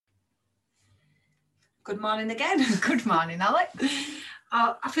Good morning again. Good morning, Alex.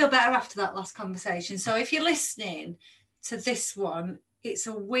 I feel better after that last conversation. So if you're listening to this one, it's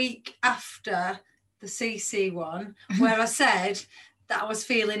a week after the CC one where I said that I was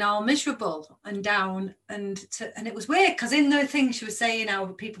feeling all miserable and down, and it was weird because in the thing she was saying how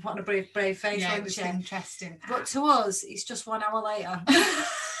people put on a brave face. Yeah, it was interesting. But to us, it's just 1 hour later.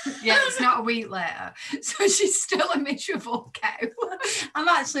 Yeah, it's not a week later. So she's still a miserable cow. I'm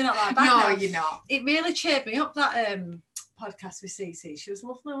actually not that bad. No, now. You're not. It really cheered me up, that podcast with CC. She was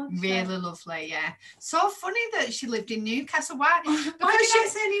lovely, wasn't she? Really lovely, yeah. So funny that she lived in Newcastle. Why did I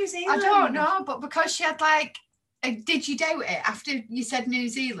say New Zealand? I don't know, but because she had did you doubt it after you said New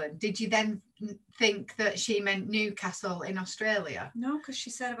Zealand? Did you then think that she meant Newcastle in Australia? No, because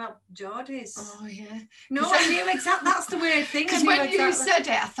she said about Geordies. Oh, yeah. No, I knew exactly. That's the weird thing. Because when you said it,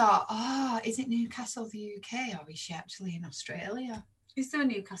 I thought, is it Newcastle, the UK, or is she actually in Australia? Is there a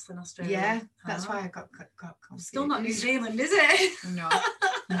Newcastle in Australia? Yeah, that's why I got confused. Still not New Zealand, is it? No.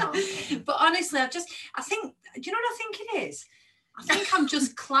 But honestly, I think, do you know what I think it is? I think I'm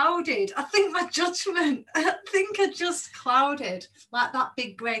just clouded. I think my judgment, I just clouded. Like that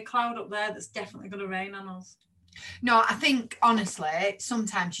big grey cloud up there that's definitely going to rain on us. No, I think, honestly,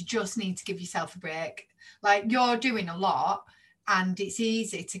 sometimes you just need to give yourself a break. Like, you're doing a lot, and it's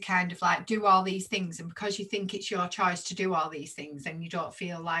easy to kind of do all these things, and because you think it's your choice to do all these things, then you don't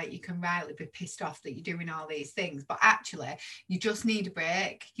feel like you can rightly be pissed off that you're doing all these things. But actually, you just need a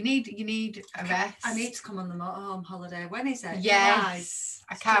break. You need a rest. I need to come on the motorhome holiday. When is it? Yes,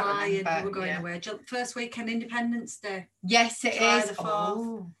 I can't remember. We're going away. First weekend, Independence Day. Yes, it July is. The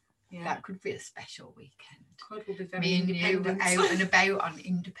 4th. Yeah. That could be a special weekend. Will be very Me and you out and about on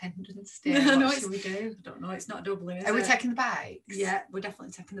Independence Day. What shall we do? I don't know. It's not doubling, is it? Are we taking the bikes? Yeah, we're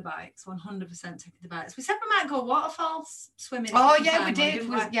definitely taking the bikes. 100% taking the bikes. We said we might go waterfalls swimming. Oh, yeah, we did.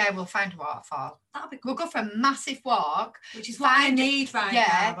 We'll find a waterfall. That'll be cool. We'll go for a massive walk. Which is what I need right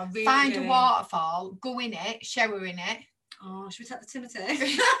now. Yeah, find a waterfall, go in it, shower in it. Oh, should we take the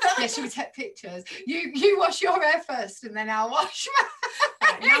Timothy? Yeah, should we take pictures? You wash your hair first and then I'll wash mine.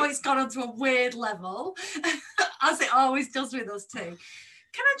 Right, now it's gone onto a weird level, as it always does with us too.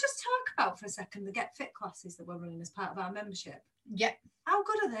 Can I just talk about for a second the Get Fit classes that we're running as part of our membership? Yep. How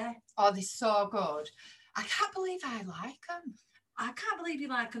good are they? Oh, they're so good. I can't believe I like them. I can't believe you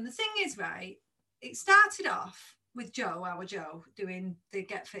like them. The thing is, right, it started off with our Joe, doing the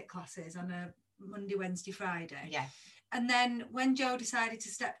Get Fit classes on a Monday, Wednesday, Friday. Yeah. And then when Joe decided to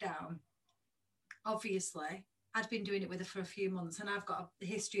step down, obviously, I'd been doing it with her for a few months and I've got a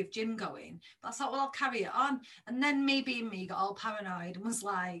history of gym going. But I thought, well, I'll carry it on. And then me being me got all paranoid and was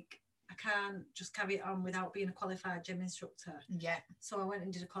like, I can't just carry it on without being a qualified gym instructor. Yeah. So I went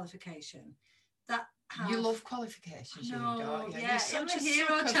and did a qualification. You love qualifications, no, don't you? Yeah, you're such a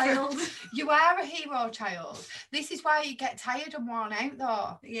hero child. You are a hero child. This is why you get tired and worn out,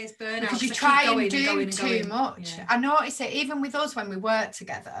 though. Yes, burnout. Because you try and do too much. Yeah. I notice it even with us when we work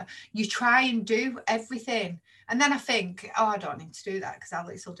together. You try and do everything. And then I think, I don't need to do that because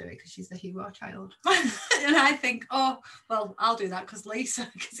Alex will do it because she's the hero child. And I think, well, I'll do that because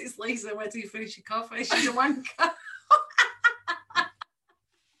it's Lisa. Where do you finish your coffee? She's a wanker.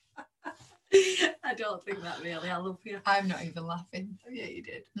 I don't think that really. I love you. I'm not even laughing. Yeah, you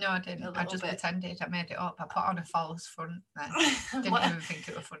did. No, I didn't. I just pretended. I made it up. I put on a false front then. Didn't even think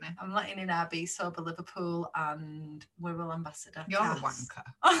it was funny. I'm letting in our Be Sober Liverpool and Wirral ambassador. You're Kath. A wanker.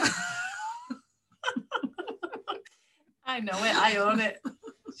 I know it. I own it.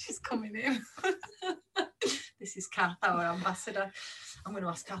 She's coming in. This is Kath, our ambassador. I'm going to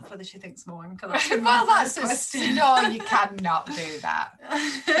ask Kath whether she thinks I'm a wanker. Well, that's a question. No, you cannot do that.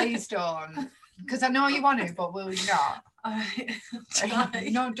 Please don't. Because I know you want to, but will you not?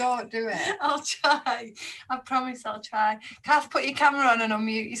 No, don't do it. I'll try. I promise I'll try. Kath, put your camera on and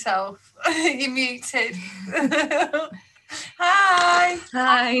unmute yourself. You're muted. Hi.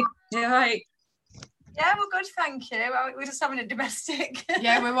 Hi. You all right? Yeah, we're good, thank you. We're just having a domestic.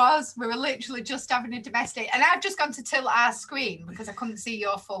 Yeah, we were literally just having a domestic. And I've just gone to tilt our screen because I couldn't see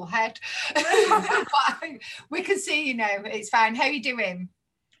your full head. But we can see you now. It's fine. How are you doing?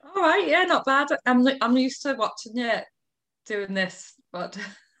 All right, yeah, not bad. I'm used to watching you doing this, but I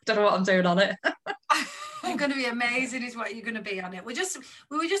don't know what I'm doing on it. You're going to be amazing is what you're going to be on it. We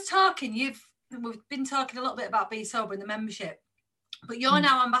were just talking. We've been talking a little bit about Be Sober in the membership. But you're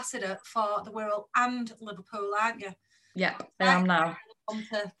now ambassador for the Wirral and Liverpool, aren't you? Yep, I am now. On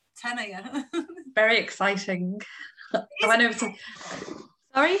to 10 of you. Very exciting. I went over to...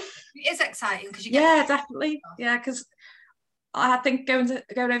 Sorry? It is exciting because you get... Yeah, definitely. Yeah, because I think going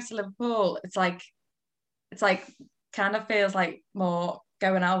over to Liverpool, it's like kind of feels like more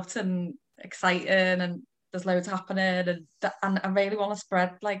going out and exciting and there's loads happening, and I really want to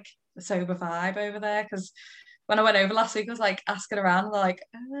spread like the sober vibe over there, because when I went over last week I was like asking around and they're like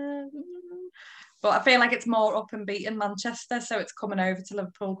but I feel like it's more up and beat in Manchester, so it's coming over to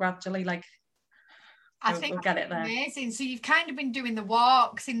Liverpool gradually, like I think we'll get it there. Amazing. So you've kind of been doing the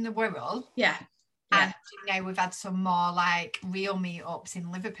walks in the Wirral. Yeah. And now we've had some more like real meetups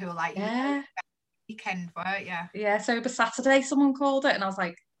in Liverpool, like weekend, weren't you? Yeah, Sober Saturday, someone called it, and I was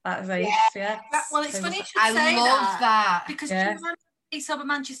like, that is ace, yeah. Well, it's funny you should I say love that. because do you remember the Sober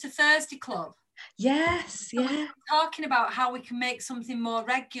Manchester Thursday Club? Yes, So we're talking about how we can make something more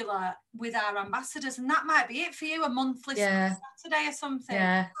regular with our ambassadors, and that might be it for you, a monthly Saturday or something.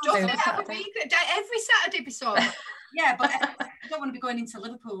 Yeah, every Saturday be sober. Yeah, but you don't want to be going into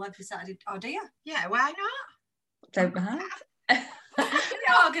Liverpool every Saturday, or do you? Yeah, why not? Don't mind.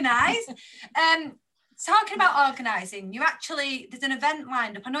 Organised. Talking about organising, there's an event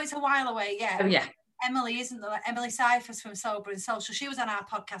lined up. I know it's a while away, Oh yeah. Emily, isn't there? Emily Cyphers from Sober and Social. She was on our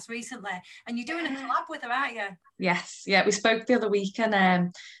podcast recently, and you're doing a collab with her, aren't you? Yes, yeah. We spoke the other week,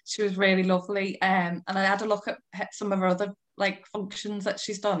 and she was really lovely. And I had a look at some of her other like functions that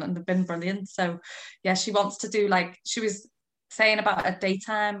she's done, and they've been brilliant. So yeah, she wants to do, like, she was saying about a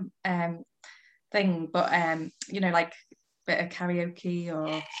daytime thing, but like bit of karaoke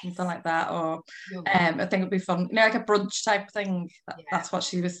or something like that, or I think it'd be fun, like a brunch type thing. That's what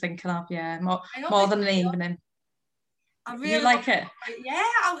she was thinking of. More than an evening. I really you like it? Yeah,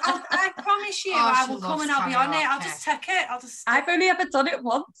 I promise you, I will come and I'll be on it. I'll just take it. I've only ever done it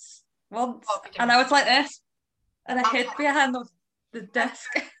once, and I was like this, and I hid behind the desk.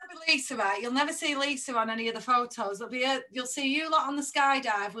 Lisa, right? You'll never see Lisa on any of the photos. You'll see you lot on the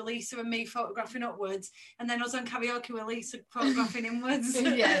skydive with Lisa and me photographing upwards, and then us on karaoke with Lisa photographing inwards.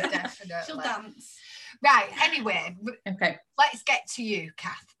 Yeah, definitely. She'll dance. Right, anyway, okay. Let's get to you,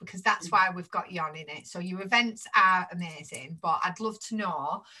 Kath, because that's why we've got you on in it. So your events are amazing, but I'd love to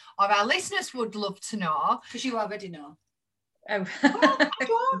know, or our listeners would love to know. Because you already know. Oh. Well, I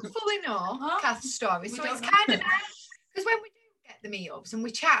don't fully know Kath's story, so it's kind of nice, because when we do get the meetups and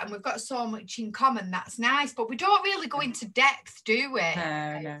we chat and we've got so much in common, that's nice, but we don't really go into depth, do we?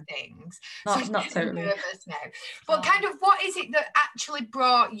 No. Things. Not totally. Nervous now. But kind of, what is it that actually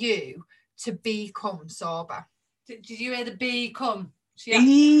brought you to become sober? Did you hear the become?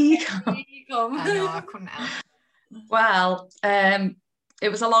 Become. I know, I couldn't help. Well, it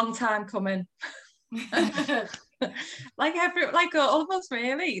was a long time coming. like all of us,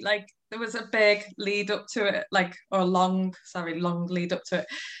 really. Like, there was a big lead up to it, long lead up to it.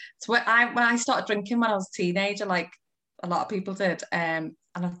 So when I started drinking when I was a teenager, like a lot of people did, and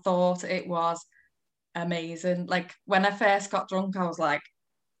I thought it was amazing. Like, when I first got drunk, I was like,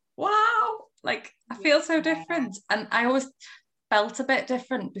 wow, like I feel so different. And I always felt a bit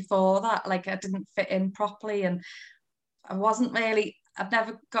different before that, like I didn't fit in properly, and I've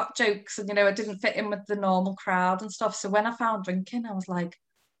never got jokes, and I didn't fit in with the normal crowd and stuff. So when I found drinking, I was like,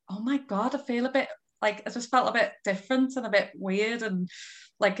 oh my God, I feel a bit like, I just felt a bit different and a bit weird, and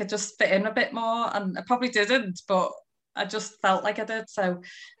like I just fit in a bit more, and I probably didn't, but I just felt like I did. So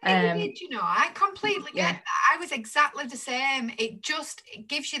I completely get that. I was exactly the same. It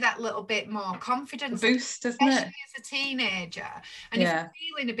gives you that little bit more confidence, a boost, isn't it? Especially as a teenager, and if you're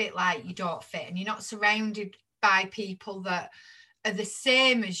feeling a bit like you don't fit and you're not surrounded by people that are the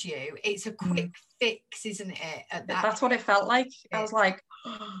same as you, it's a quick fix, isn't it? That's what it felt like. I was like,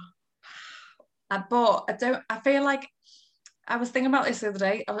 I feel like, I was thinking about this the other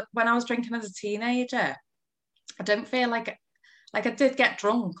day, when I was drinking as a teenager, I don't feel like I did get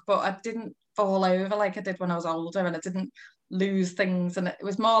drunk, but I didn't fall over like I did when I was older, and I didn't lose things. And it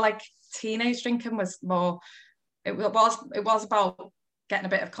was more like teenage drinking was more, it was about getting a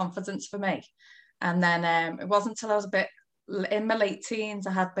bit of confidence for me. And then it wasn't until I was a bit in my late teens,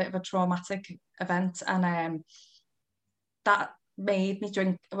 I had a bit of a traumatic event, and that made me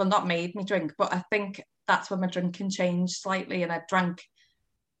drink. Well, not made me drink, but I think that's when my drinking changed slightly, and I drank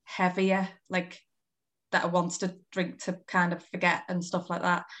heavier, like that I wanted to drink to kind of forget and stuff like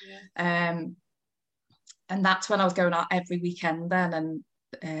that. And that's when I was going out every weekend then,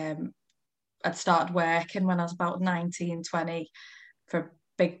 and I'd started working when I was about 19, 20 for a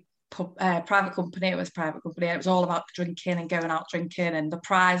big private company. It was a private company, and it was all about drinking and going out drinking, and the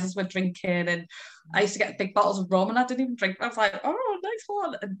prizes were drinking, and I used to get big bottles of rum, and I didn't even drink. I was like, oh, nice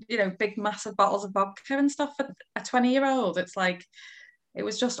one. And big massive bottles of vodka and stuff for a 20-year-old. It's like, it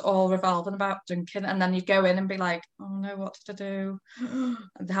was just all revolving about drinking. And then you'd go in and be like, oh no, what did I do?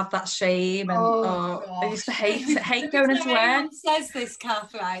 And have that shame. And I used to hate going into work. Everyone says this,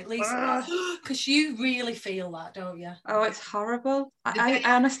 Kath, right, Lisa, because you really feel that, don't you? Oh, it's horrible. I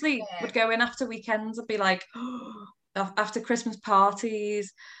honestly would go in after weekends and be like, after Christmas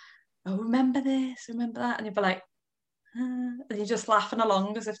parties, oh, remember this, remember that, and you'd be like, and you're just laughing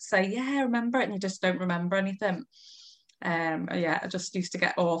along as if to say, yeah, I remember it, and you just don't remember anything. Yeah, I just used to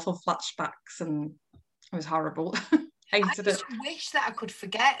get awful flashbacks, and it was horrible. I just wish that I could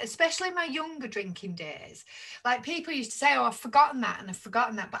forget, especially my younger drinking days. Like, people used to say, oh, I've forgotten that and I've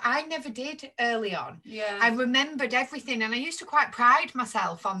forgotten that, but I never did early on. Yeah, I remembered everything, and I used to quite pride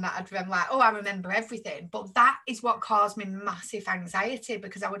myself on that. I'd be like, oh, I remember everything, but that is what caused me massive anxiety,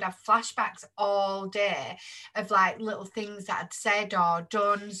 because I would have flashbacks all day of like little things that I'd said or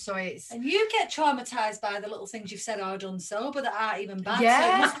done. So it's, and you get traumatized by the little things you've said or done sober that aren't even bad.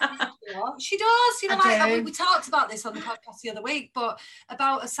 Yeah. So she does, you know, like we talked about this on the podcast the other week, but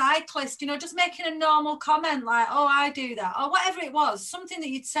about a cyclist, you know, just making a normal comment like, oh, I do that, or whatever it was, something that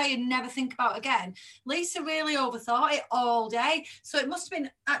you'd say and never think about again. Lisa really overthought it all day, so it must have been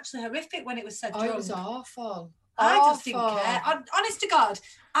actually horrific when it was said. It was awful. I just didn't care. Honest to God,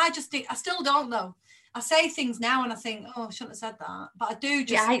 I still don't know. I say things now and I think, oh, I shouldn't have said that, but I do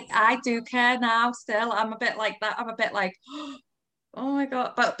just. Yeah, I do care now still. I'm a bit like that. I'm a bit like, oh my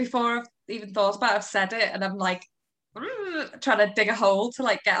God. But before I've even thought about it, I've said it and I'm like, trying to dig a hole to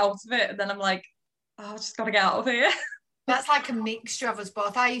like get out of it, and then I'm like, oh, I just gotta get out of here. That's like a mixture of us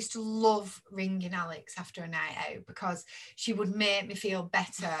both. I used to love ringing Alex after a night out because she would make me feel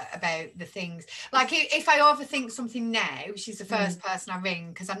better about the things. Like, if I overthink something now, she's the first person I ring,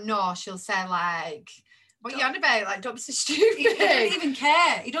 because I know she'll say like, what are you on about? Like, don't be so stupid. He doesn't even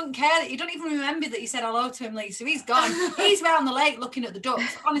care. He don't care. You don't even remember that you said hello to him, Lisa. He's gone. He's round the lake looking at the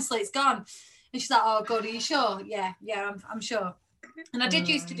ducks. Honestly, it's gone. And she's like, oh God, are you sure? Yeah, I'm sure. And I did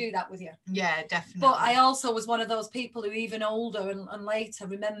used to do that with you. Yeah, definitely. But I also was one of those people who even older and later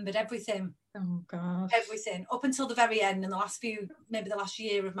remembered everything. Oh God. Everything. Up until the very end, and maybe the last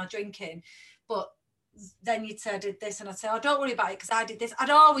year of my drinking. But then you'd say I did this, and I'd say, oh, don't worry about it, because I did this. I'd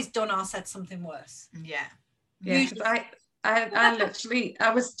always done or said something worse. Yeah. Yeah, because I literally,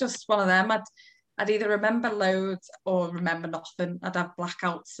 I was just one of them. I'd either remember loads or remember nothing. I'd have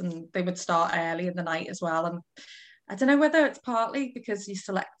blackouts, and they would start early in the night as well. And I don't know whether it's partly because you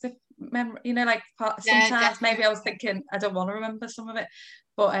selective memory, you know, like sometimes maybe I was thinking I don't want to remember some of it.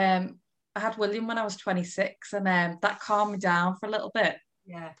 But I had William when I was 26, and that calmed me down for a little bit.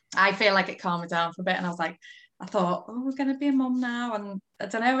 Yeah. I feel like it calmed me down for a bit, and I was like, I thought, oh, we're going to be a mum now. And I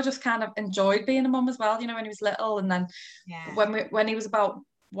don't know, I just kind of enjoyed being a mum as well, you know, when he was little. And then when he was about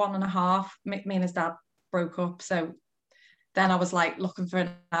 1.5, me and his dad broke up. So then I was like looking for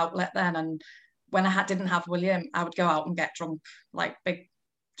an outlet then. And when I didn't have William, I would go out and get drunk, like big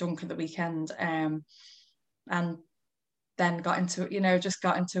drunk at the weekend. And then got into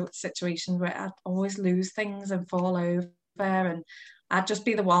situations where I'd always lose things and fall over. And I'd just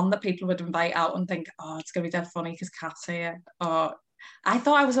be the one that people would invite out and think, oh, it's going to be dead funny because Kath's here. Or I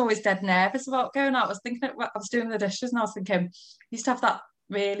thought I was always dead nervous about going out. I was doing the dishes and I was thinking, I used to have that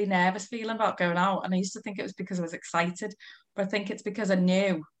really nervous feeling about going out. And I used to think it was because I was excited. But I think it's because I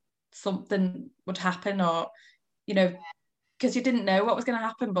knew something would happen, or, you know, because you didn't know what was going to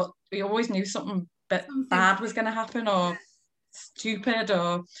happen, but you always knew something bad was going to happen, or stupid,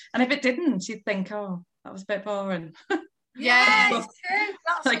 and if it didn't, you'd think, oh, that was a bit boring. Yeah, it's true.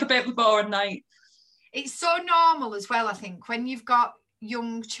 That's like a bit of a boring night. It's so normal as well, I think, when you've got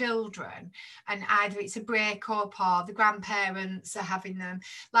young children and either it's a breakup or the grandparents are having them,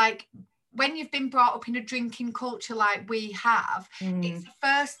 like when you've been brought up in a drinking culture like we have, it's the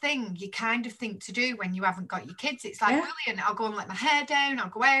first thing you kind of think to do when you haven't got your kids. It's like, brilliant, I'll go and let my hair down, I'll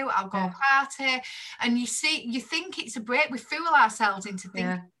go out, I'll go party. And you think it's a break. We fool ourselves into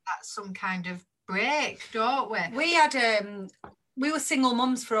thinking that's some kind of break, don't we? We were single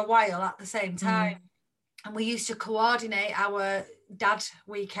mums for a while at the same time, and we used to coordinate our dad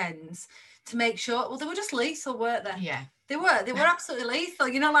weekends to make sure, well, they were just lethal, weren't they? Yeah. They were absolutely lethal,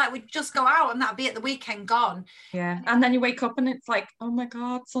 you know, like we'd just go out and that'd be at the weekend gone. Yeah. And then you wake up and it's like, oh my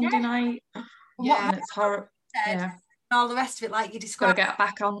God, Sunday night. Yeah. And it's horrible. Yeah. And all the rest of it, like you described. Gotta get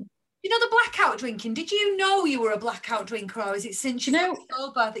back on. You know, the blackout drinking, did you know you were a blackout drinker, or is it since you've got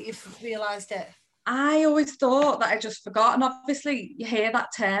sober that you've realised it? I always thought that I just forgot. And obviously you hear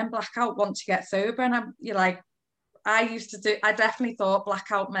that term blackout once you get sober, and you're like, I definitely thought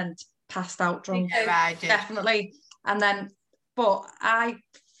blackout meant passed out drunk. Yeah, I did. Definitely. And then, but I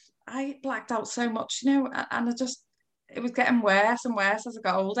blacked out so much, you know, and it was getting worse and worse as I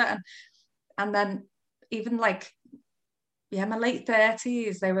got older, and then even like, yeah, my late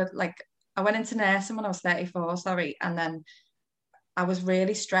 30s, they were like, I went into nursing when I was 34, sorry, and then I was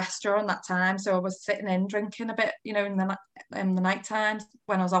really stressed during that time, so I was sitting in drinking a bit, you know, in the night times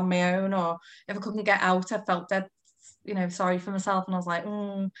when I was on my own, or if I couldn't get out, I felt dead, you know, sorry for myself, and I was like,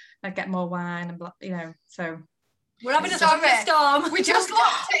 I'd get more wine and you know, so. We're having a storm. We just looked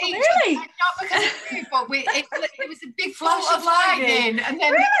at each really? other, not because of you, but it was a big flash of lightning, and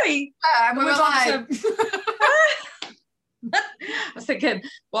then really, and we were like. I was thinking,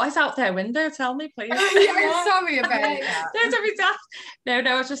 what is out their window? Tell me, please. I'm sorry about that. Don't be daft. No,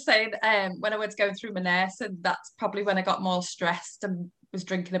 I was just saying, when I was going through my nursing, that's probably when I got more stressed and was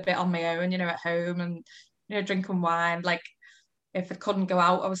drinking a bit on my own, you know, at home, and, you know, drinking wine. Like, if I couldn't go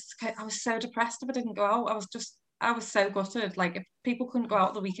out, I was so depressed if I didn't go out. I was so gutted. Like, if people couldn't go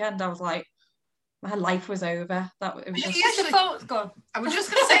out the weekend, I was like, my life was over. It was just... I was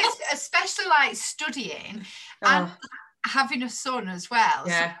just going to say, especially like studying and having a son as well.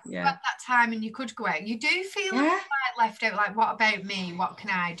 Yeah, so at that time, and you could go out, you do feel like left out, like, what about me, what can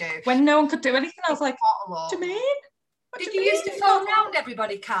I do when no one could do anything? I was like, what do you mean? Did you used to phone round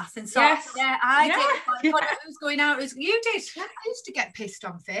everybody, Kath, and so I did. Like, who's going out? You did. I used to get pissed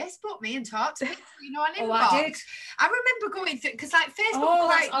on Facebook, me, and talk to people, you know, on inbox. I did. I remember going through, because like Facebook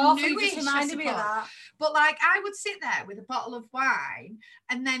was like newish, reminded me of that. But like I would sit there with a bottle of wine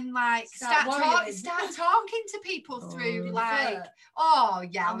and then like start talking to people through like flirt.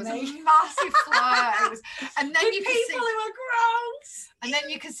 I was a massive flirt. And then you people who are gross. And then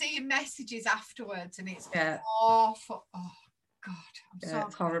you can see your messages afterwards, and it's awful. Oh God, I'm sorry.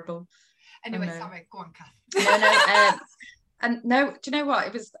 It's horrible. Anyway, sorry. Go on, Kath. No. And no, do you know what?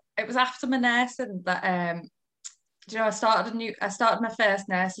 It was after my nursing that do you know, I started my first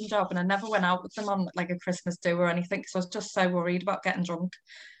nursing job, and I never went out with them on like a Christmas do or anything, because I was just so worried about getting drunk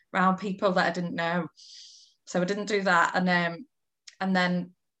around people that I didn't know. So I didn't do that, and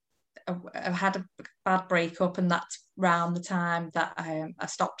then I had a bad breakup, and that's around the time that I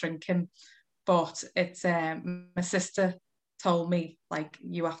stopped drinking. But it's my sister told me, like,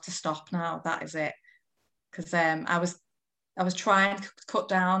 you have to stop now. That is it, because I was trying to cut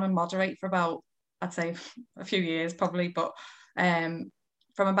down and moderate for about, I'd say, a few years probably, but from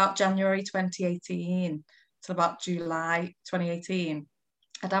about January 2018 till about July 2018,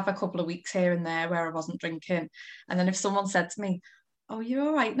 I'd have a couple of weeks here and there where I wasn't drinking, and then if someone said to me, "Oh, you're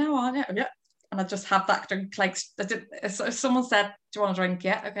all right now, aren't you?" Yeah. And I'd just have that drink. Like, if someone said, "Do you want a drink?"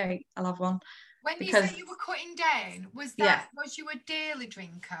 Yeah, okay, I'll have one. When you say you were cutting down, was you a daily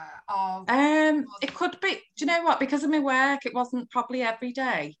drinker, or? It could be. Do you know what? Because of my work, it wasn't probably every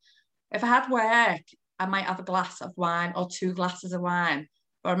day. If I had work, I might have a glass of wine or 2 glasses of wine.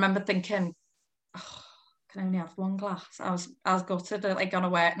 But I remember thinking, I can only have 1 glass. I was gutted, like, on a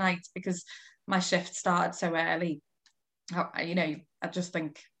work night, because my shift started so early. You know, I just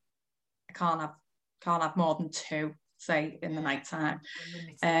think I can't have more than 2, say, in the night time.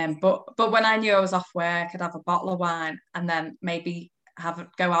 But when I knew I was off work, I'd have a bottle of wine, and then maybe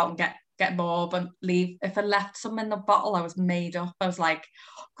go out and get more, but leave. If I left some in the bottle, I was made up. I was like,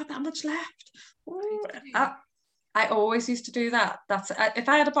 got that much left. I always used to do that. If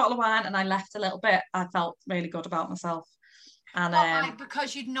I had a bottle of wine and I left a little bit, I felt really good about myself. And like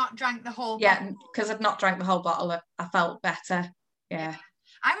because you'd not drank the whole bottle? Yeah, because I'd not drank the whole bottle, I felt better. Yeah.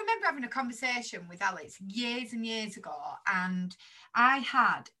 I remember having a conversation with Alex years and years ago, and I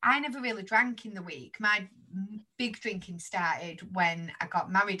never really drank in the week. My big drinking started when I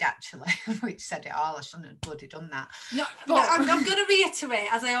got married, actually, which said it all. I shouldn't have bloody done that. No, but I'm going to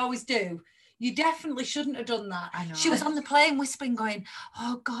reiterate, as I always do, you definitely shouldn't have done that. I know. She was on the plane whispering, going,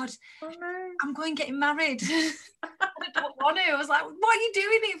 "Oh God, I'm going getting married." I don't want to. I was like, "What are you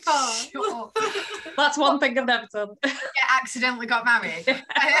doing it for?" Shut up. That's one thing I've never done. Yeah, accidentally got married.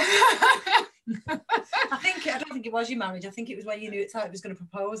 I don't think it was your marriage. I think it was when you knew it's how it was going to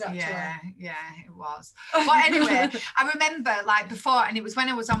propose, actually. Yeah, it was. But anyway, I remember, like, before, and it was when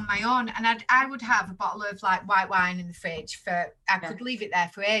I was on my own, and I would have a bottle of like white wine in the fridge I could leave it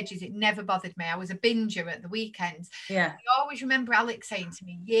there for ages. It never bothered me. I was a binger at the weekends. Yeah. I always remember Alex saying to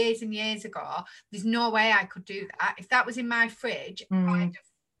me years and years ago, "There's no way I could do that. If that was in my fridge,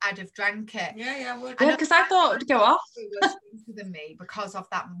 I'd have drank it." Yeah, I would. Yeah, because I thought it would go off. Than me because of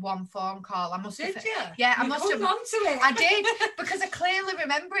that one phone call. I must have. Did you? Yeah, I must have. Onto it. I did, because I clearly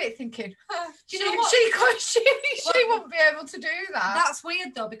remember it thinking, do you know what? She wouldn't be able to do that. That's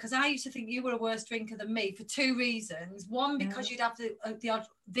weird though, because I used to think you were a worse drinker than me for 2 reasons. One, because you'd have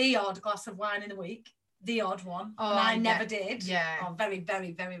the odd glass of wine in a week. the odd one, Oh, and I yeah. never did. Yeah. Or very,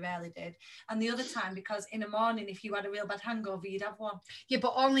 very, very rarely did. And the other time, because in the morning, if you had a real bad hangover, you'd have one. Yeah,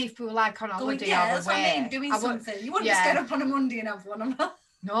 but only if we were like on holiday or that's what I away. mean, doing I would- something. You wouldn't yeah. just get up on a Monday and have one. I'm not.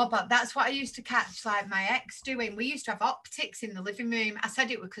 No, but that's what I used to catch like my ex doing. We used to have optics in the living room. I said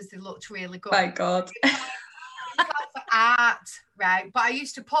it because they looked really good. My God. For art, right? But I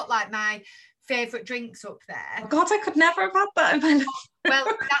used to put like my favourite drinks up there. Oh God, I could never have had that in my life. Well,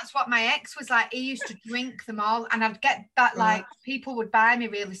 that's what my ex was like. He used to drink them all, and I'd get that, like, people would buy me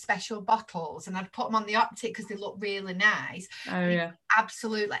really special bottles, and I'd put them on the optic because they look really nice. Oh, yeah.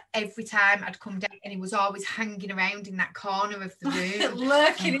 Absolutely. Every time I'd come down, and he was always hanging around in that corner of the room.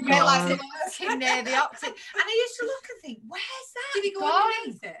 Lurking in Yeah, like lurking near the optic. And I used to look and think, where's that? Did he go gone?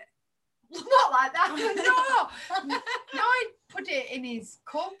 underneath it? Not like that. No, I'd put it in his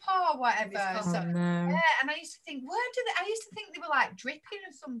cup or whatever. Oh, So, no. yeah, and I used to think, I used to think they were like dripping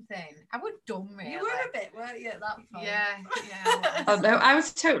or something. I was dumb, really. You were a bit, weren't you, at that point? Yeah. Oh, no, I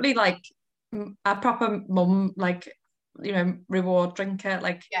was totally like a proper mum, like, you know, reward drinker.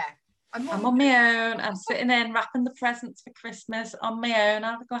 Like, Yeah. I'm on my own. I'm sitting in wrapping the presents for Christmas on my own.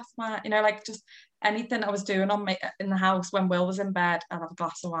 I have a glass of wine, you know, like just anything I was doing in the house when Will was in bed. I'd have a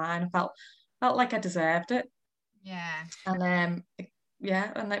glass of wine. I felt like I deserved it. Yeah. And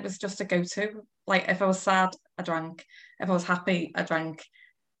yeah, and it was just a go-to. Like if I was sad, I drank. If I was happy, I drank.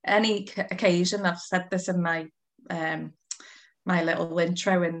 Any occasion, I've said this in my my little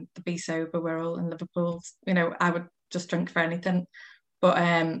intro in the Be Sober World in Liverpool, you know, I would just drink for anything. But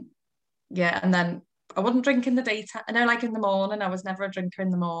yeah, and then I wouldn't drink in the daytime. I know, like in the morning, I was never a drinker in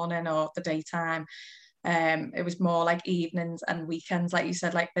the morning or the daytime. It was more like evenings and weekends, like you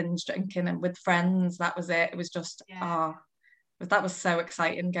said, like binge drinking and with friends. That was it. It was just that was so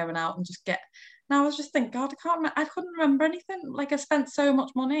exciting, going out and just get. Now I was just thinking, God, I couldn't remember anything. Like I spent so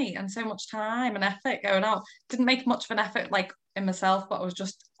much money and so much time and effort going out. Didn't make much of an effort like in myself, but I was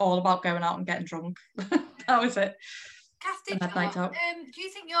just all about going out and getting drunk. That was it. Kath, do you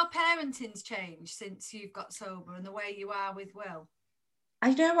think your parenting's changed since you've got sober and the way you are with Will?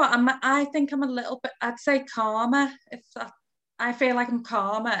 I know what I think I'm a little bit. I'd say calmer. I feel like I'm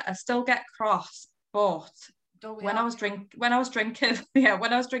calmer. I still get cross, but when I was drinking, yeah,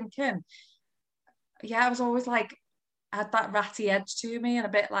 I was always like, I had that ratty edge to me and a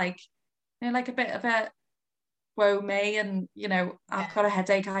bit like, you know, like a bit of a woe me, and you know, I've got a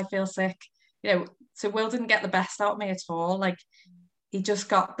headache, I feel sick, you know. So Will didn't get the best out of me at all. Like he just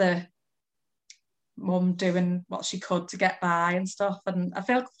got the mum doing what she could to get by and stuff. And I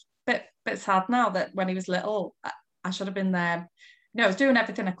feel a bit sad now that when he was little, I should have been there. You know, I was doing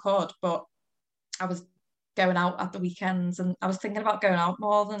everything I could, but I was going out at the weekends, and I was thinking about going out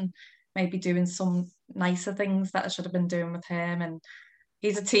more than maybe doing some nicer things that I should have been doing with him. And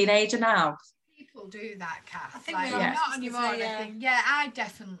he's a teenager now. People do that, Kath. I think like, not on your own. I think, I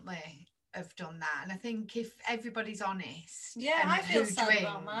definitely have done that, and I think if everybody's honest, I feel sad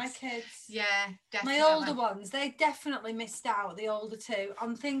about my kids. Yeah, definitely. My older ones, they definitely missed out, the older two,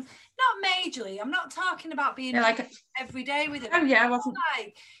 on things, not majorly. I'm not talking about being like every day with them. Oh yeah, I wasn't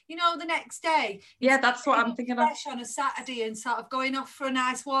like, you know, the next day. Yeah, that's what I'm thinking of. On a Saturday and sort of going off for a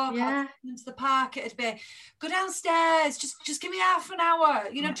nice walk into the park. It'd be go downstairs, just give me half an hour,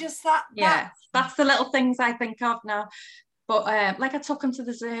 you know, just that. Yeah, that's the little things I think of now. But like I took him to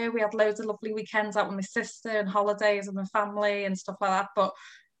the zoo. We had loads of lovely weekends out with my sister and holidays and my family and stuff like that. But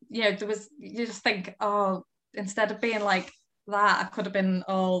you know, you just think, oh, instead of being like that, I could have been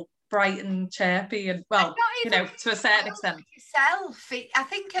all bright and chirpy and well, you know, to a certain extent. Yourself, I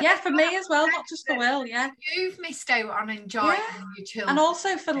think. Yeah, for me as well, not just for Will. Yeah, you've missed out on enjoying your children, and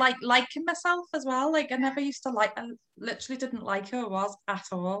also for like liking myself as well. Like I never used to like. I literally didn't like who I was at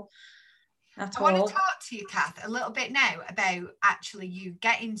all. I want to talk to you, Kath, a little bit now about actually you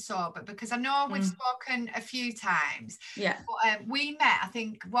getting sober, because I know we've spoken a few times. Yeah. But we met, I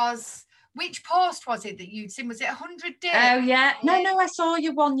think, which post was it that you'd seen? Was it 100 days? Oh yeah. No, I saw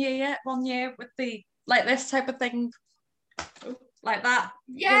you one year with the like this type of thing, like that.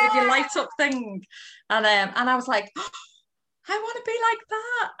 Yeah. With your light up thing, and I was like, oh, I want to be like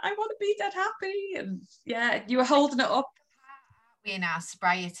that. I want to be that happy, and yeah, you were holding it up. In our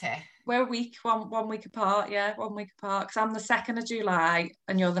sobriety, we're one week apart. Yeah, 1 week apart. Because I'm the 2nd of July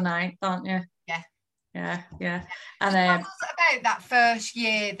and you're the 9th, aren't you? Yeah. And tell us about that first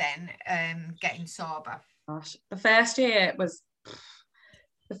year then, getting sober. Gosh, the first year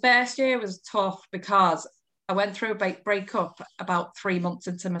was tough because I went through a breakup about 3 months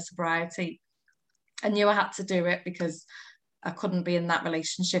into my sobriety. I knew I had to do it because I couldn't be in that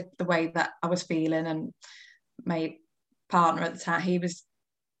relationship the way that I was feeling, and my partner at the time, he was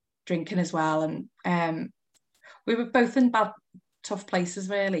drinking as well, and we were both in bad, tough places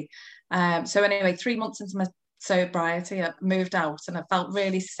really. So anyway, 3 months into my sobriety, I moved out, and I felt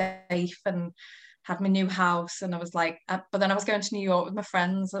really safe and had my new house, and I was like, but then I was going to New York with my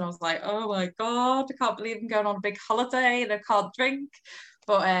friends, and I was like, oh my God, I can't believe I'm going on a big holiday and I can't drink.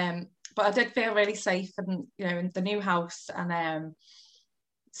 But I did feel really safe, and in the new house, and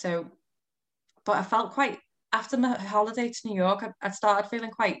but I felt quite, after my holiday to New York, I started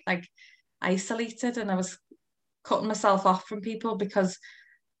feeling quite like isolated, and I was cutting myself off from people because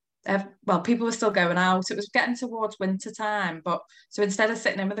people were still going out. It was getting towards winter time, but so instead of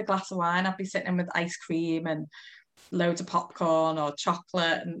sitting in with a glass of wine, I'd be sitting in with ice cream and loads of popcorn or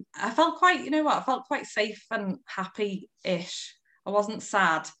chocolate, and I felt quite, I felt quite safe and happy-ish. I wasn't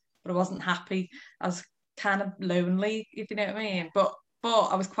sad, but I wasn't happy. I was kind of lonely, if you know what I mean. But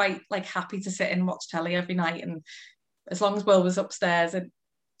I was quite like happy to sit and watch telly every night, and as long as Will was upstairs,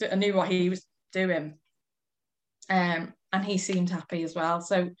 I knew what he was doing. And he seemed happy as well.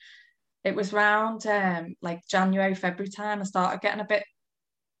 So it was around like January, February time, I started getting a bit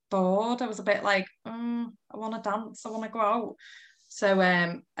bored. I was a bit like, I want to dance, I want to go out. So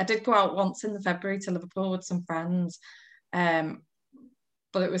I did go out once in the February to Liverpool with some friends,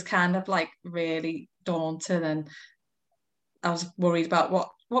 but it was kind of like really daunting, and I was worried about what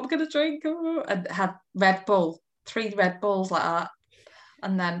we're going to drink. I had Red Bull, 3 Red Bulls like that,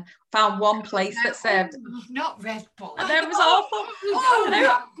 and then found one place that served not Red Bull. And it was awful.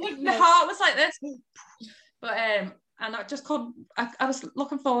 My heart was like this. But and I just couldn't. I was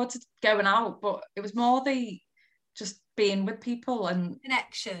looking forward to going out, but it was more the just being with people and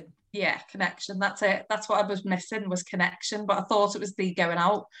connection. Yeah, connection. That's it. That's what I was missing, was connection. But I thought it was the going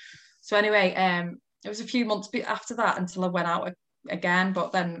out. So anyway, it was a few months after that until I went out again.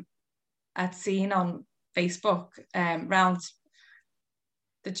 But then I'd seen on Facebook round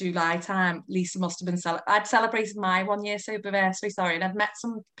the July time, Lisa must have been I'd celebrated my 1 year sober anniversary, and I'd met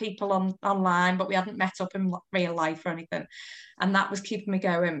some people online, but we hadn't met up in real life or anything, and that was keeping me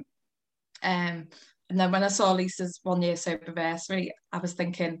going. And then when I saw Lisa's 1 year sober anniversary, I was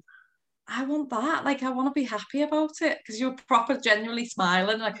thinking, I want that. Like, I want to be happy about it, because you were proper, genuinely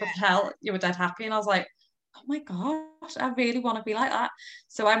smiling, and I could tell you were dead happy, and I was like, oh my gosh, I really want to be like that.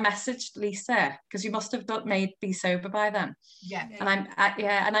 So I messaged Lisa, because you must have made Be Sober by then. Yeah. And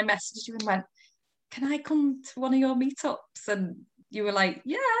I messaged you and went, can I come to one of your meetups? And you were like,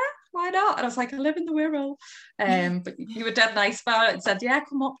 yeah, why not? And I was like, I live in the Wirral. But you were dead nice about it and said, yeah,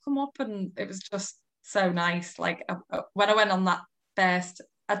 come up. And it was just so nice. Like, when I went on that first,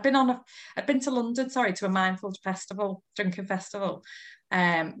 I'd been to London, to a mindful festival, drinking festival,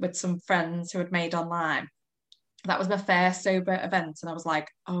 with some friends who had made online. That was my first sober event, and I was like,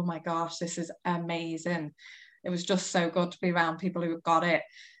 oh my gosh, this is amazing. It was just so good to be around people who got it.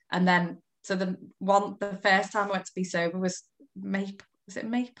 And then, so the first time I went to Be Sober was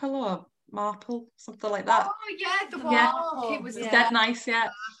Maple or Marple, something like that. Oh yeah, the walk. It was dead nice, yeah.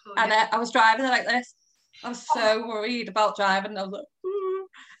 And I was driving like this. I was so worried about driving. I was like, ooh.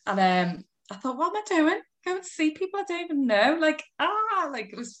 And I thought, what am I doing? Going to see people I don't even know, like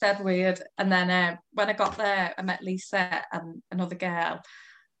it was dead weird. And then when I got there, I met Lisa and another girl,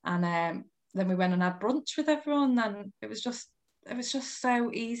 and then we went and had brunch with everyone, and it was just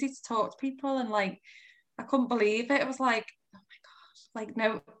so easy to talk to people, and like I couldn't believe it. It was like, oh my gosh, like,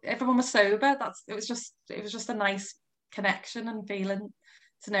 no, everyone was sober. It was just a nice connection and feeling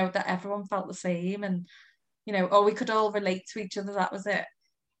to know that everyone felt the same, and we could all relate to each other. That was it.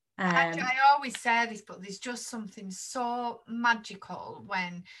 I always say this, but there's just something so magical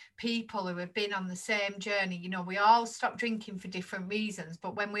when people who have been on the same journey, we all stop drinking for different reasons,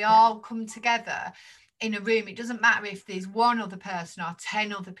 but when we all come together in a room, it doesn't matter if there's one other person or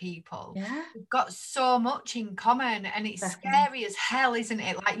 10 other people. Yeah, we've got so much in common, and it's scary as hell, isn't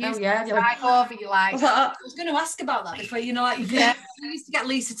it? Like, you drive over, you're like, I was going to ask about that before, you used to get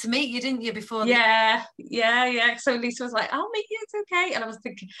Lisa to meet you, didn't you, before? Yeah. So Lisa was like, I'll meet you, it's okay. And I was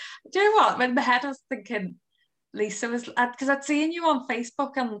thinking, do you know what? In my head, I was thinking, Lisa was, because I'd seen you on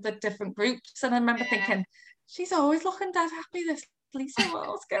Facebook and the different groups, and I remember thinking, she's always looking dead happy, this Lisa,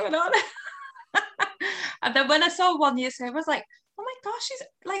 what's going on? And then when I saw 1 year sober, I was like, oh my gosh, she's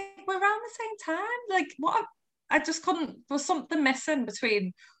like, we're around the same time. Like, what? I just couldn't, there was something missing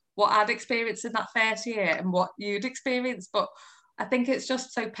between what I'd experienced in that first year and what you'd experienced. But I think it's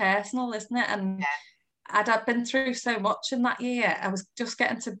just so personal, isn't it? And I'd been through so much in that year. I was just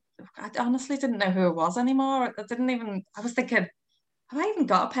I honestly didn't know who I was anymore. I was thinking, have I even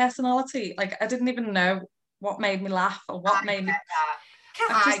got a personality? Like, I didn't even know what made me laugh or what made me...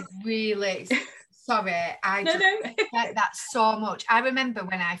 I really Sorry, I No, just no. get that so much. I remember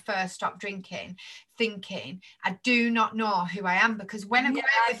when I first stopped drinking, thinking, I do not know who I am, because when I go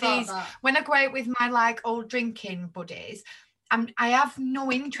out with when I go out with my like old drinking buddies, I have no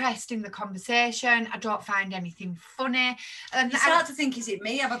interest in the conversation. I don't find anything funny. And you start to think, is it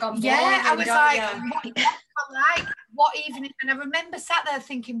me? Have I gone boring? Yeah, I was like, what even? And I remember sat there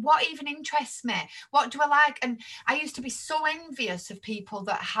thinking, what even interests me? What do I like? And I used to be so envious of people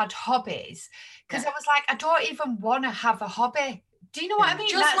that had hobbies, because I was like, I don't even want to have a hobby. Do you know what I mean?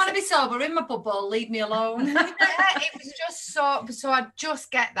 Just want to be sober in my bubble, leave me alone. Yeah, it was just so I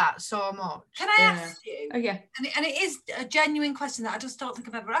just get that so much. Can I ask you? Oh yeah. And it is a genuine question that I just don't think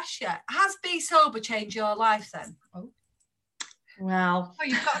I've ever asked yet. Has Be Sober changed your life then? Oh. Well. Oh,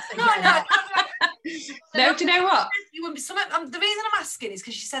 you've got to say no, do you know what? You wouldn't be the reason I'm asking is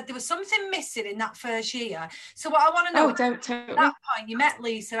because you said there was something missing in that first year. So what I want to know, at that point, you met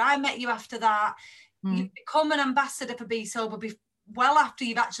Lisa, I met you after that. You've become an ambassador for Be Sober well after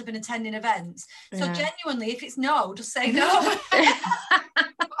you've actually been attending events. So genuinely, if it's no, just say no.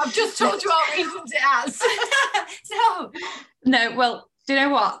 I've just told you all reasons it has. No, well, do you know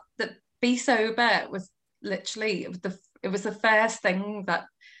what? That Be Sober was literally it was the first thing that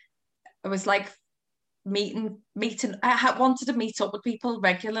it was like meeting. I wanted to meet up with people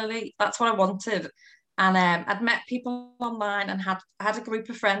regularly. That's what I wanted. And I'd met people online and had a group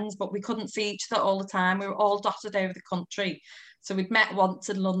of friends, but we couldn't see each other all the time. We were all dotted over the country. So we'd met once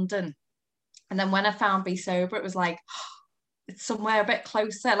in London. And then when I found Be Sober, it was like, it's somewhere a bit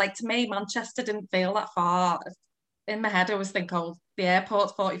closer. Like, to me, Manchester didn't feel that far. In my head, I was thinking, oh, the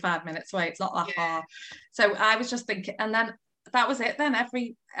airport's 45 minutes away. It's not that far. So I was just thinking, and then that was it then. I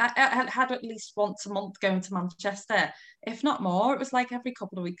had at least once a month going to Manchester, if not more. It was like every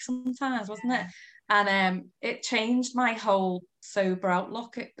couple of weeks sometimes, wasn't it? And it changed my whole sober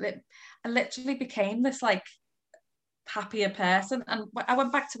outlook. I literally became this like happier person. And I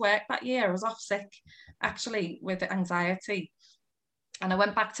went back to work that year. I was off sick actually with anxiety, and I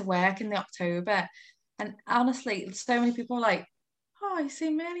went back to work in the October, and honestly so many people were like, oh, you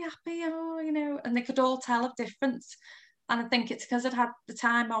seem really happy, oh, you know, and they could all tell a difference. And I think it's because I'd had the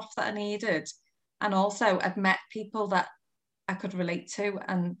time off that I needed, and also I'd met people that I could relate to,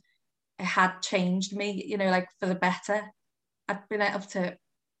 and it had changed me, you know, like for the better. I'd been able to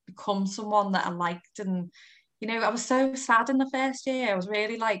become someone that I liked. And you know, I was so sad in the first year. I was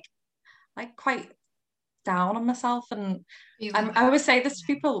really like quite down on myself, and I always say this to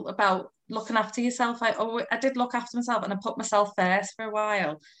people about looking after yourself. I did look after myself, and I put myself first for a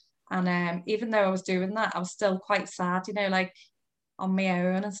while. And even though I was doing that, I was still quite sad, you know, like on my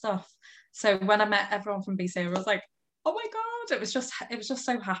own and stuff. So when I met everyone from BC, I was like, oh my God, it was just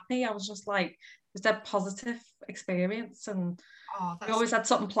so happy. I was just like, it was a positive experience. And we always had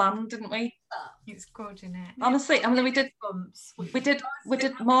something planned, didn't we? It's good, isn't it? Honestly, and then we did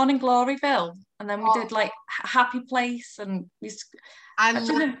Morning Gloryville, and then we did like Happy Place, and I love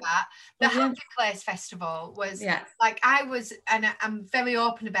that. The Happy Place Festival was like, and I'm very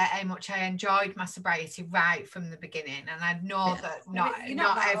open about how much I enjoyed my sobriety right from the beginning, and I know that not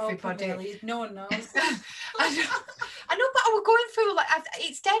everybody. Really. No one knows. I know, but I was going through like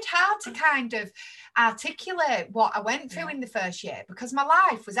it's dead hard to kind of articulate what I went through in the first year, because my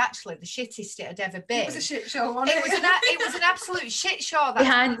life was actually the shittest it had ever been. It was a shit show, wasn't it? It was an absolute shit show.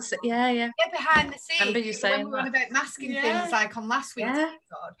 Behind the scenes. I remember you saying when we were on about masking things like on last week's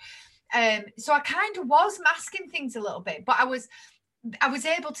episode. So I kind of was masking things a little bit, but I was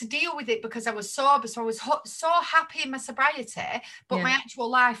able to deal with it because I was sober. So I was so happy in my sobriety, but my actual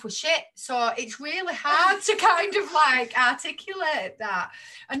life was shit. So it's really hard to kind of like articulate that.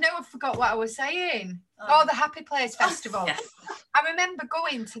 And now I forgot what I was saying. The Happy Place Festival. I remember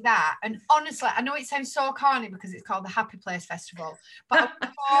going to that, and honestly, I know it sounds so corny because it's called the Happy Place Festival, but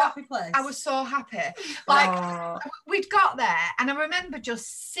I was so happy. Like, we'd got there, and I remember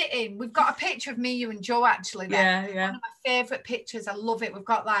just sitting. We've got a picture of me, you, and Joe actually there. One of my favourite pictures. I love it. We've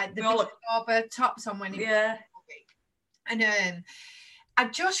got like the big tops on when and I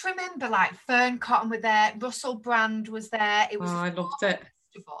just remember like Fern Cotton were there, Russell Brand was there. It was I loved it.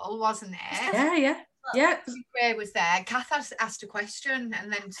 Festival, wasn't it? Yeah. Gray was there. Kath asked a question,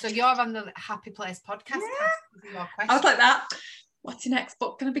 and then so you're on the Happy Place podcast. Kath, your question. I was like that. What's your next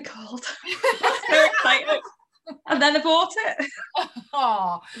book going to be called? So excited. And then I bought it.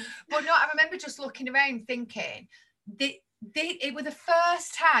 But no, I remember just looking around thinking, it was the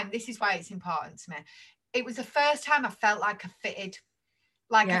first time. This is why it's important to me. It was the first time I felt like I fitted.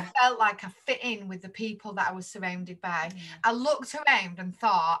 I felt like I fit in with the people that I was surrounded by. I looked around and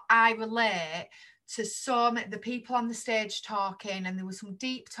thought, I relate to some the people on the stage talking, and there were some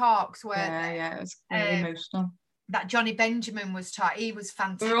deep talks where it was really emotional. That Johnny Benjamin was taught. He was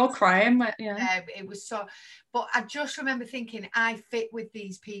fantastic. We were all crying, but it was so. But I just remember thinking, I fit with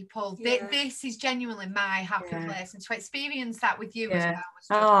these people. Yeah. This is genuinely my happy place, and to experience that with you as well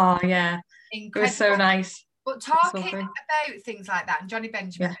was just incredible. It was so nice. But talking about things like that, and Johnny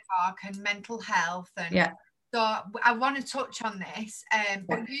Benjamin talk, and mental health, and so I want to touch on this.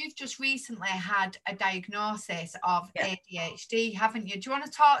 But you've just recently had a diagnosis of ADHD, haven't you? Do you want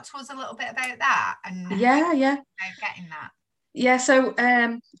to talk to us a little bit about that? And about getting that. Yeah. So,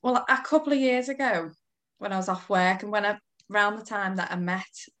 well, a couple of years ago, when I was off work, and around the time that I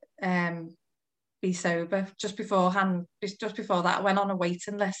met Be Sober, just before that, I went on a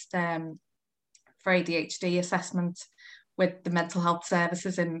waiting list for ADHD assessment with the mental health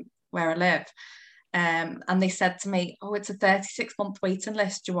services in where I live. And they said to me, oh, it's a 36-month waiting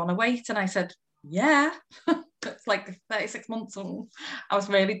list. Do you want to wait? And I said, yeah. It's like 36 months. And I was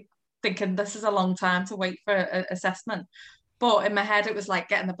really thinking this is a long time to wait for an assessment. But in my head, it was like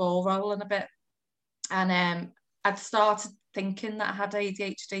getting the ball rolling a bit. And I'd started thinking that I had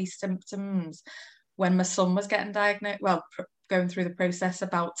ADHD symptoms when my son was getting diagnosed, going through the process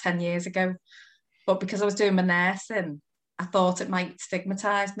about 10 years ago. But because I was doing my nursing, I thought it might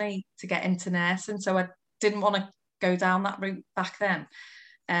stigmatise me to get into nursing. So I didn't want to go down that route back then.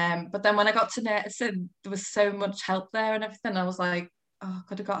 But then when I got to nursing, there was so much help there and everything. I was like, oh, I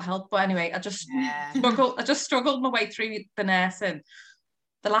could have got help. But anyway, I just struggled my way through the nursing.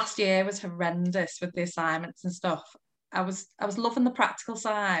 The last year was horrendous with the assignments and stuff. I was loving the practical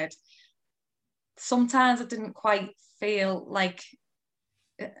side. Sometimes I didn't quite feel like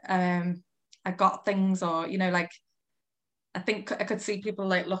I got things, or like I think I could see people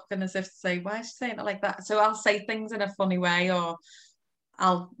like looking as if to say, why is she saying it like that? So I'll say things in a funny way, or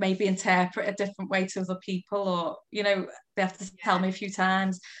I'll maybe interpret a different way to other people, or they have to tell me a few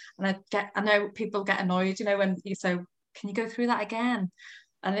times, and I know people get annoyed, when you say, can you go through that again?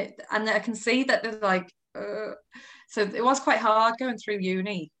 And I can see that they're like, so it was quite hard going through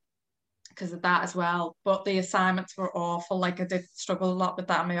uni because of that as well. But the assignments were awful. Like I did struggle a lot with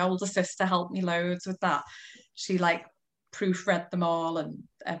that. My older sister helped me loads with that. She proofread them all and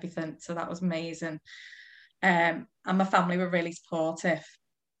everything. So that was amazing. And my family were really supportive.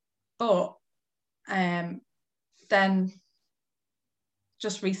 But then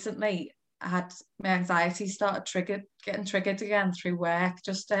just recently I had my anxiety getting triggered again through work.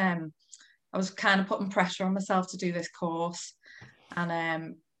 Just I was kind of putting pressure on myself to do this course,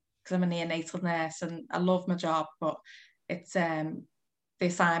 and because I'm a neonatal nurse and I love my job, but it's the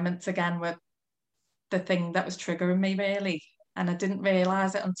assignments again were the thing that was triggering me really, and I didn't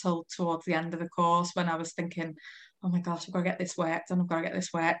realise it until towards the end of the course when I was thinking, oh my gosh, I've got to get this work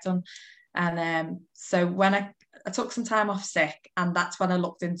done. And so when I took some time off sick, and that's when I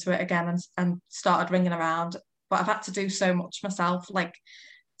looked into it again and started ringing around. But I've had to do so much myself,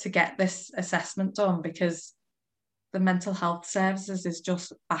 to get this assessment done, because the mental health services is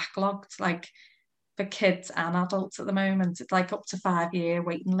just backlogged, for kids and adults at the moment. It's up to 5-year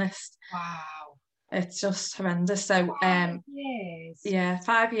waiting list. Wow. It's just horrendous. So 5 years. Yeah,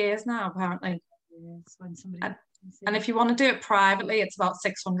 5 years now apparently. Yes, when somebody and if you want to do it privately, it's about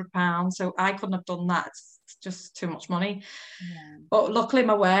 £600. So I couldn't have done that. It's just too much money. Yeah. But luckily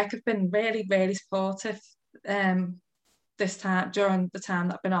my work have been really, really supportive this time, during the time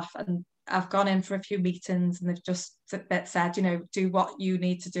that I've been off. And I've gone in for a few meetings, and they've just said, do what you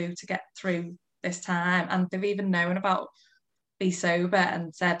need to do to get through this time. And they've even known about Be Sober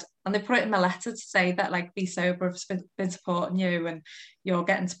and said, and they put it in my letter to say that Be Sober has been supporting you, and you're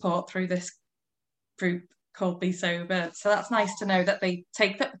getting support through this group called Be Sober. So that's nice to know that they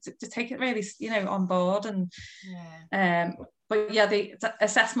take it really on board. And but yeah, the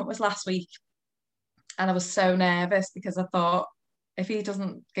assessment was last week, and I was so nervous because I thought, if he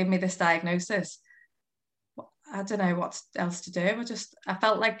doesn't give me this diagnosis, I don't know what else to do. I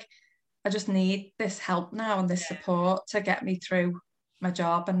felt like I just need this help now and this support to get me through my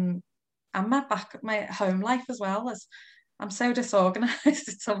job and my home life as well. As I'm so disorganized,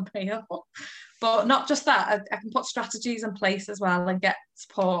 it's unreal. But not just that, I can put strategies in place as well and get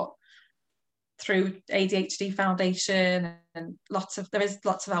support through ADHD Foundation, and there is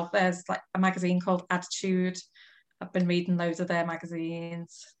lots of out there. There's a magazine called Attitude. I've been reading loads of their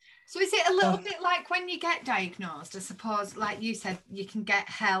magazines. So is it a little bit like when you get diagnosed, I suppose, like you said, you can get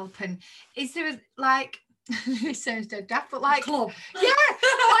help, and is there it sounds dead daft, but club?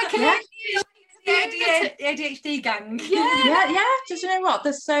 Yeah, ADHD gang. Yeah. Just, you know what?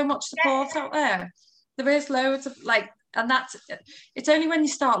 There's so much support out there. There is loads of and that's, it's only when you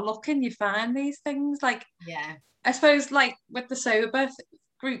start looking you find these things. Like, Yeah. I suppose, like with the sober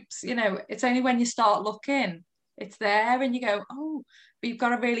groups, you know, it's only when you start looking, it's there, and you go, oh, but you've got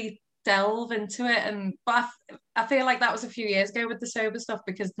to really delve into it. And but I feel like that was a few years ago with the sober stuff,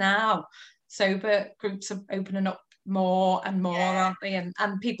 because now sober groups are opening up more and more, aren't they?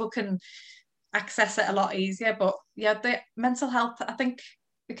 And people can access it a lot easier. But yeah, the mental health, I think,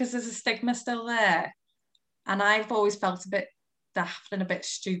 because there's a stigma still there, and I've always felt a bit daft and a bit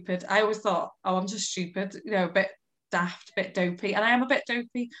stupid. I always thought, oh, I'm just stupid, you know, a bit daft, a bit dopey, and I am a bit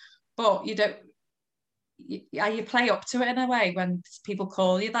dopey, but you don't. You play up to it in a way. When people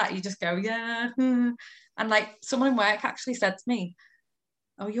call you that, you just go, yeah. And like someone in work actually said to me,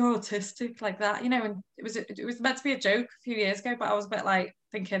 oh, you're autistic, like that, you know. And it was meant to be a joke a few years ago, but I was a bit like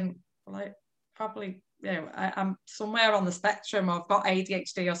thinking, like, probably, you know, I'm somewhere on the spectrum, or I've got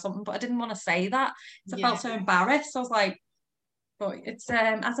ADHD or something, but I didn't want to say that, so I felt so embarrassed. I was like, but it's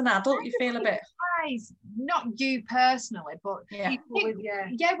as an adult you feel a bit, not you personally, but people with,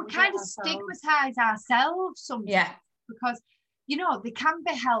 we kind of stigmatize ourselves sometimes, because, you know, there can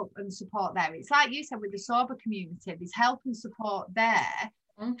be help and support there. It's like you said with the sober community, there's help and support there,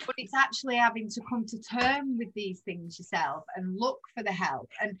 but it's actually having to come to terms with these things yourself and look for the help.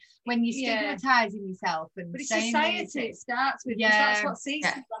 And when you're stigmatizing yourself and but it's saying society it starts with, that's what Cece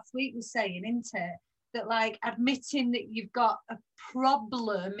last week was saying, isn't it? That like admitting that you've got a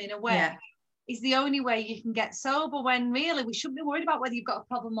problem in a way is the only way you can get sober, when really we shouldn't be worried about whether you've got a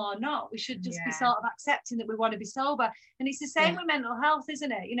problem or not. We should just be sort of accepting that we want to be sober. And it's the same with mental health, isn't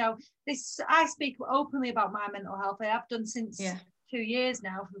it? You know, I speak openly about my mental health. I have done since 2 years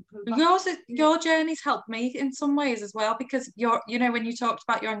now. Your journey's helped me in some ways as well, because you know, when you talked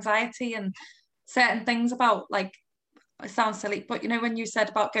about your anxiety and certain things about, like, it sounds silly, but you know, when you said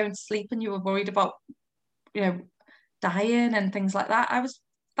about going to sleep and you were worried about, you know, dying and things like that,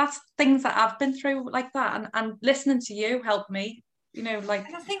 that's things that I've been through like that, and listening to you helped me, you know, like.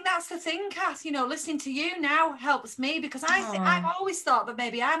 And I think that's the thing, Kath, you know, listening to you now helps me, because I've always thought that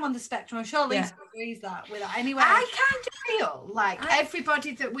maybe I'm on the spectrum. I'm sure Lisa agrees with that anyway. I kind of feel like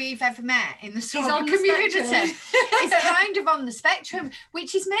everybody that we've ever met in the sober community is kind of on the spectrum,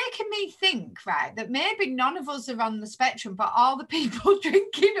 which is making me think, right, that maybe none of us are on the spectrum, but all the people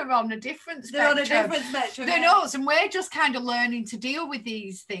drinking are on a different spectrum. They're on a different spectrum than us, and we're just kind of learning to deal with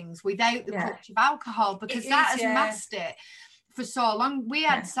these things without the crutch of alcohol, because that has masked it for so long. We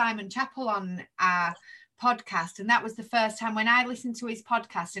had Simon Chappell on our podcast, and that was the first time when I listened to his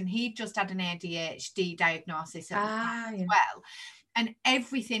podcast, and he just had an ADHD diagnosis as well. And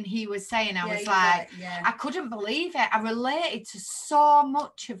everything he was saying, I was like, I couldn't believe it. I related to so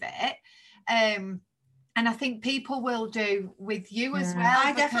much of it. And I think people will do with you as well.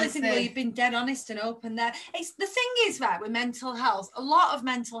 I definitely think you've been dead honest and open there. It's the thing is, right, with mental health, a lot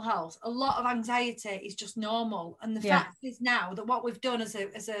of anxiety is just normal. And the fact is now that what we've done as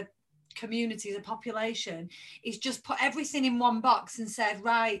a community, as a population, is just put everything in one box and said,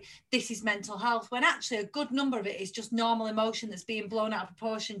 right, this is mental health, when actually a good number of it is just normal emotion that's being blown out of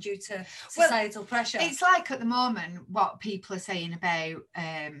proportion due to societal pressure. It's like at the moment what people are saying about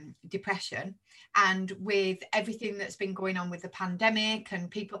depression, and with everything that's been going on with the pandemic, and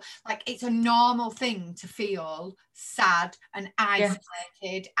people, like, it's a normal thing to feel sad and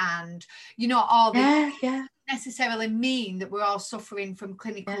isolated and, you know, all this necessarily mean that we're all suffering from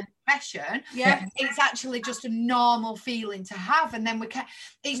clinical depression. It's actually just a normal feeling to have, and then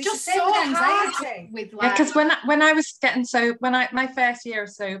it's just so hard with, like, because when I was getting my first year of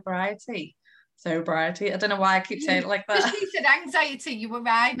sobriety, I don't know why I keep saying it like that. You said anxiety, you were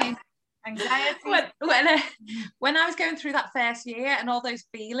rhyming. Anxiety. When I was going through that first year and all those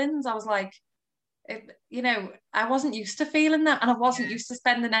feelings, I was like, you know, I wasn't used to feeling them, and I wasn't used to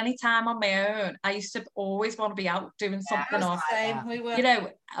spending any time on my own. I used to always want to be out doing something, or you know,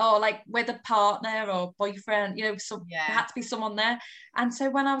 or like with a partner or boyfriend, you know, there had to be someone there. And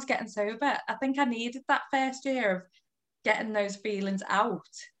so when I was getting sober, I think I needed that first year of getting those feelings out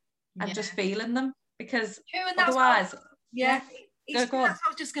and just feeling them, because otherwise That's what I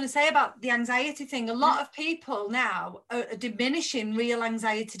was just going to say about the anxiety thing. A lot of people now are diminishing real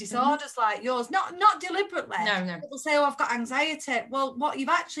anxiety disorders like yours, not deliberately. No. People say, oh, I've got anxiety. Well, what you've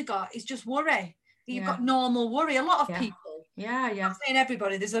actually got is just worry. You've got normal worry. A lot of people. I'm not saying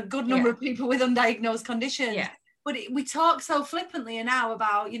everybody. There's a good number of people with undiagnosed conditions. But we talk so flippantly now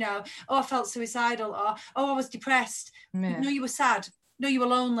about, you know, oh, I felt suicidal, or oh, I was depressed. No, you were sad. No, you were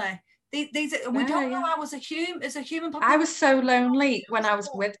lonely. We don't know how as a human population. I was so lonely when I was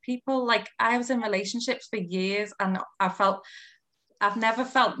with people. Like, I was in relationships for years, and I felt I've never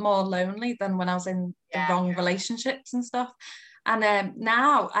felt more lonely than when I was in the wrong relationships and stuff. And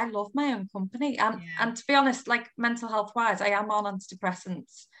now I love my own company. And to be honest, like mental health wise, I am on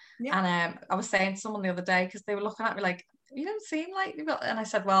antidepressants. Yeah. And I was saying to someone the other day, because they were looking at me like, you don't seem like you've got, and I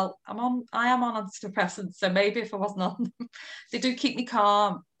said, well, I am on antidepressants, so maybe if I wasn't on them, they do keep me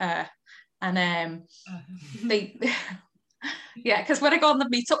calm. They yeah, because when I go on the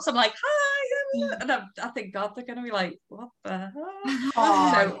meetups, I'm like, hi, and I think, God, they're gonna be like, what the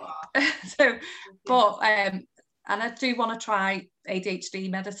hell? But and I do want to try ADHD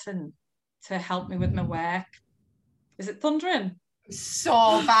medicine to help me with my work. Is it thundering?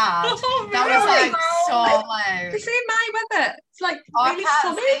 So bad. Oh, that was like so loud. You see my weather? It's like really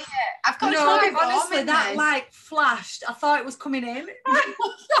sunny. I've got honestly, that like flashed. I thought it was coming in.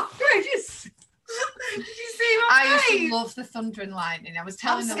 Did you see my I used to love the thunder and lightning. I was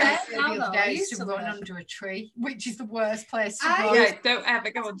telling them the other day I used to run under a tree, which is the worst place to go. Yeah, don't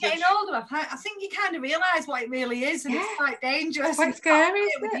ever go under. Getting older, I think you kind of realise what it really is, and it's quite dangerous. Quite scary,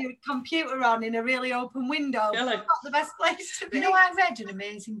 with your computer on in a really open window. It's not the best place to be. You know, I read an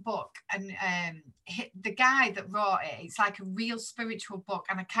amazing book, and the guy that wrote it, it's like a real spiritual book,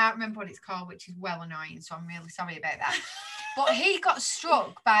 and I can't remember what it's called, which is well annoying, so I'm really sorry about that. But he got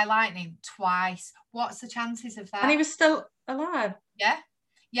struck by lightning twice. What's the chances of that? And he was still alive. Yeah,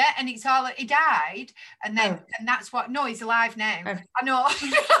 and it's all he died, and then and that's what. No, he's alive now. I know. It's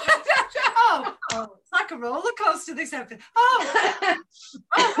like a roller coaster. This episode.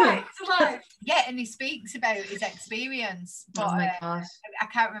 Right, it's alive. Yeah, and he speaks about his experience. But oh my gosh, I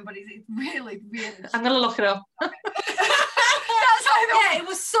can't remember. It's really, really. I'm gonna look it up. It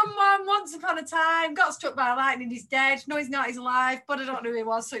was someone once upon a time got struck by lightning. He's dead. No, he's not. He's alive. But I don't know who he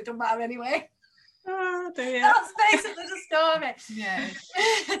was, so it doesn't matter anyway. Oh dear. That's basically the story. Yeah.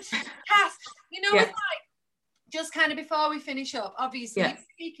 Kath, with like, just kind of before we finish up, obviously you're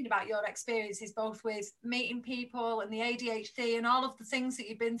speaking about your experiences both with meeting people and the ADHD and all of the things that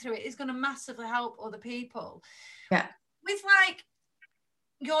you've been through. It is going to massively help other people. Yeah. With like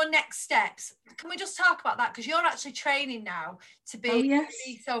your next steps, can we just talk about that? Because you're actually training now to be a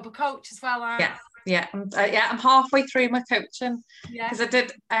sober coach as well. I'm halfway through my coaching because I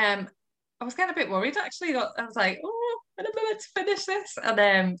did. I was getting a bit worried actually. I was like, I don't know when to finish this,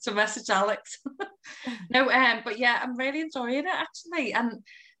 and to message Alex. But yeah, I'm really enjoying it actually, and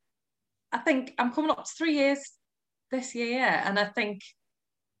I think I'm coming up to 3 years this year, and I think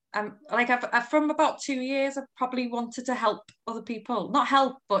I've from about 2 years I've probably wanted to help other people, not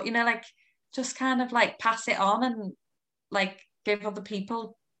help, but like just kind of like pass it on and like give other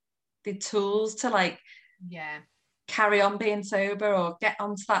people the tools to like carry on being sober or get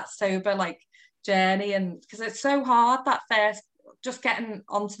onto that sober like journey. And because it's so hard, that first just getting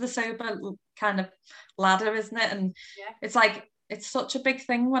onto the sober kind of ladder, isn't it? And it's like it's such a big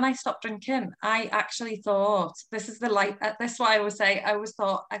thing. When I stopped drinking, I actually thought this is what I always say. I always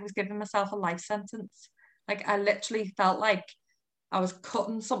thought I was giving myself a life sentence. Like I literally felt like I was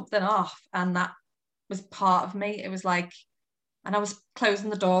cutting something off, and that was part of me. It was like, and I was closing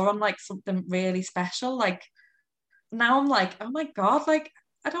the door on like something really special. Like now I'm like, oh my God, like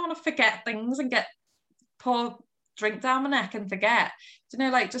I don't want to forget things and pour drink down my neck and forget.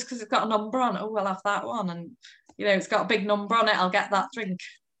 Like just because it's got a number on, I'll have that one, and it's got a big number on it, I'll get that drink.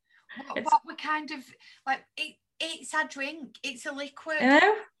 What we kind of like, it's a drink, it's a liquid.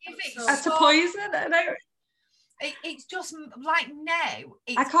 It's a poison. It's just like now.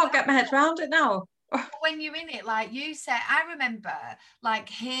 I can't get my head around it now. When you're in it, like you said, I remember like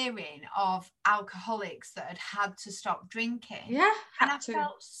hearing of alcoholics that had to stop drinking. Yeah. And I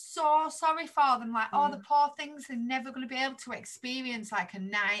felt so sorry for them. Like, the poor things are never going to be able to experience like a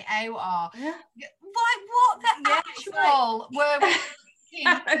night out or like what the actual were we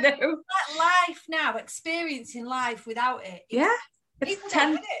thinking? I know. That life now, experiencing life without it. It's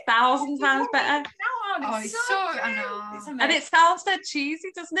 10,000 times better. I know. And it sounds dead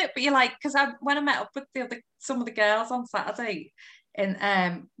cheesy, doesn't it? But you're like, because when I met up with some of the girls on Saturday,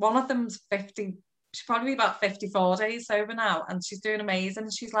 and one of them's 50, she's probably about 54 days sober now, and she's doing amazing.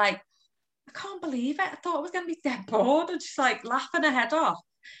 And she's like, I can't believe it. I thought I was going to be dead bored. And she's like laughing her head off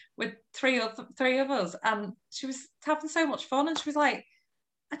with three of us. And she was having so much fun. And she was like,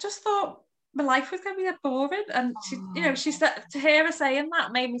 I just thought my life was going to be boring. And she said, to hear her saying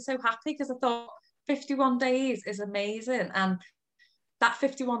that made me so happy, because I thought 51 days is amazing. And that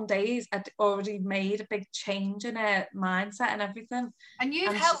 51 days had already made a big change in her mindset and everything. And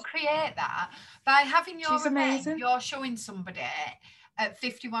you've helped create that by having your event. You're showing somebody at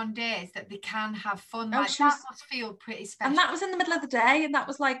 51 days that they can have fun. That must feel pretty special. And that was in the middle of the day, and that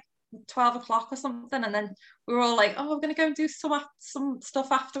was like 12 o'clock or something, and then we were all like, oh, we're going to go and do some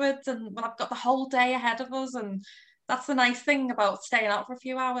stuff afterwards, and well, I've got the whole day ahead of us. And that's the nice thing about staying out for a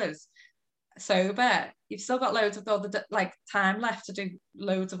few hours sober. You've still got loads of other like time left to do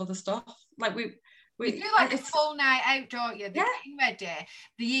loads of other stuff. Like we you do like a full night out, don't you? The getting ready,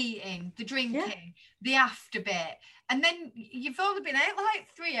 the eating, the drinking, the after bit, and then you've only been out like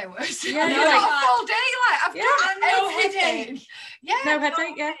 3 hours. Yeah, you've got a full day. Like I've done no headache. Yeah, no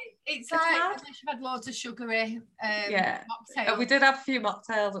headache. Yeah, it's like mad. Unless you've had loads of sugary mocktails. We did have a few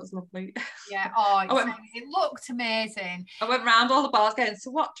mocktails. It was lovely. Yeah. It looked amazing. I went round all the bars going,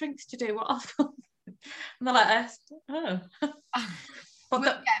 so what drinks do you do? What alcohol? And they're like, oh. But we'll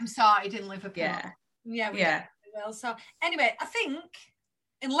get them started in Liverpool. Yeah, we will. So anyway, I think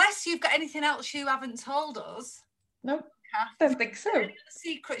unless you've got anything else you haven't told us. No, I don't think so. Any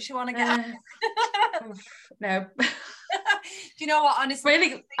secrets you want to get? No. Do you know what? Honestly,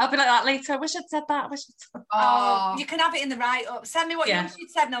 really, I'll be like that later. I wish I'd said that. You can have it in the write-up. Send me what you wish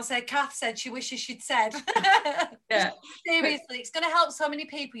you'd said, and I'll say Kath said she wishes she'd said. Seriously, it's going to help so many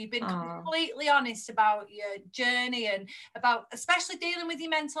people. You've been completely honest about your journey and about, especially dealing with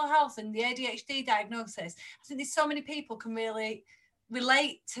your mental health and the ADHD diagnosis. I think there's so many people can really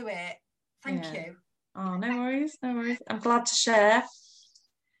relate to it. Thank you. Oh, no worries. I'm glad to share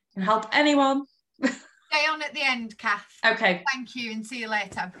and help anyone. Stay on at the end, Kath. Okay. Thank you, and see you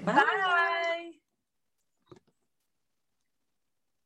later. Bye.